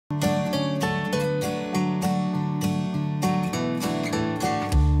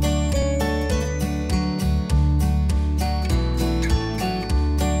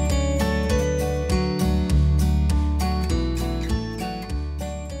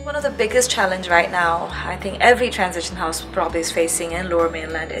One of the biggest challenge right now, I think every transition house probably is facing in Lower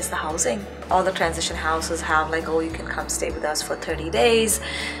Mainland, is the housing. All the transition houses have like, oh, you can come stay with us for 30 days.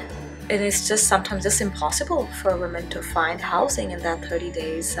 And it's just sometimes just impossible for women to find housing in that 30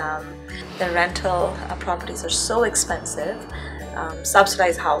 days. The rental properties are so expensive.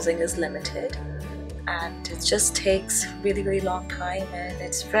 Subsidized housing is limited. And it just takes really, really long time, and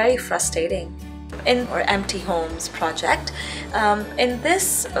it's very frustrating. In our Empty Homes project, in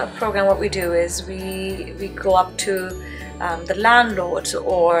this program, what we do is we go up to the landlords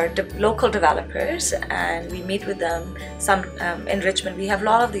or the local developers, and we meet with them. Some in Richmond, we have a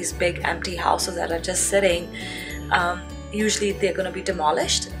lot of these big empty houses that are just sitting. Usually they're going to be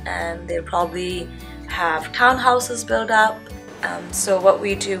demolished, and they'll probably have townhouses built up. So what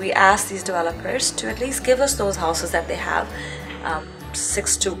we do, we ask these developers to at least give us those houses that they have,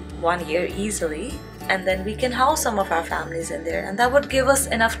 6 to 1 year easily, and then we can house some of our families in there, and that would give us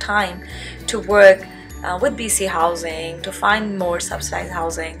enough time to work with BC Housing to find more subsidized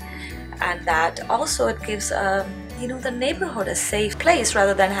housing, and that also it gives the neighborhood a safe place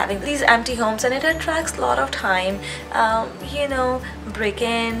rather than having these empty homes, and it attracts a lot of time,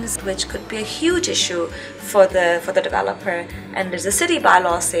 break-ins, which could be a huge issue for the developer. And there's a city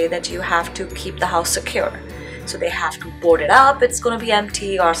bylaw say that you have to keep the house secure. So they have to board it up, it's going to be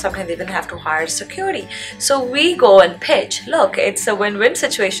empty, or sometimes they even have to hire security. So we go and pitch, look, it's a win-win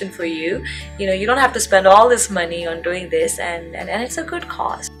situation for you. You don't have to spend all this money on doing this, and it's a good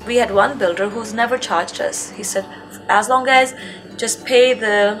cause. We had one builder who's never charged us. He said, as long as just pay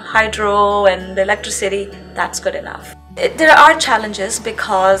the hydro and the electricity, that's good enough. There are challenges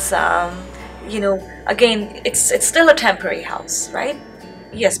because, again, it's still a temporary house, right?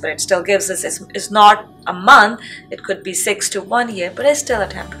 Yes, but it still gives us, it's not a month, it could be 6 to 1 year, but it's still a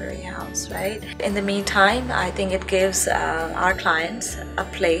temporary house, right? In the meantime, I think it gives our clients a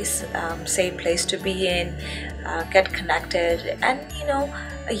place, safe place to be in, get connected, and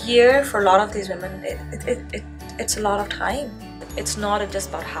a year for a lot of these women, it's a lot of time. It's not just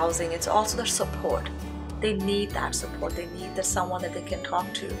about housing, it's also their support. They need that support. They need someone that they can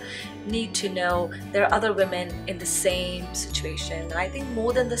talk to, need to know there are other women in the same situation. And I think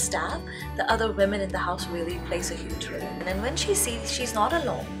more than the staff, the other women in the house really plays a huge role. And when she sees she's not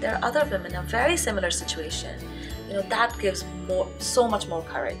alone, there are other women in a very similar situation, that gives so much more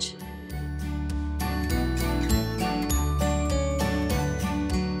courage.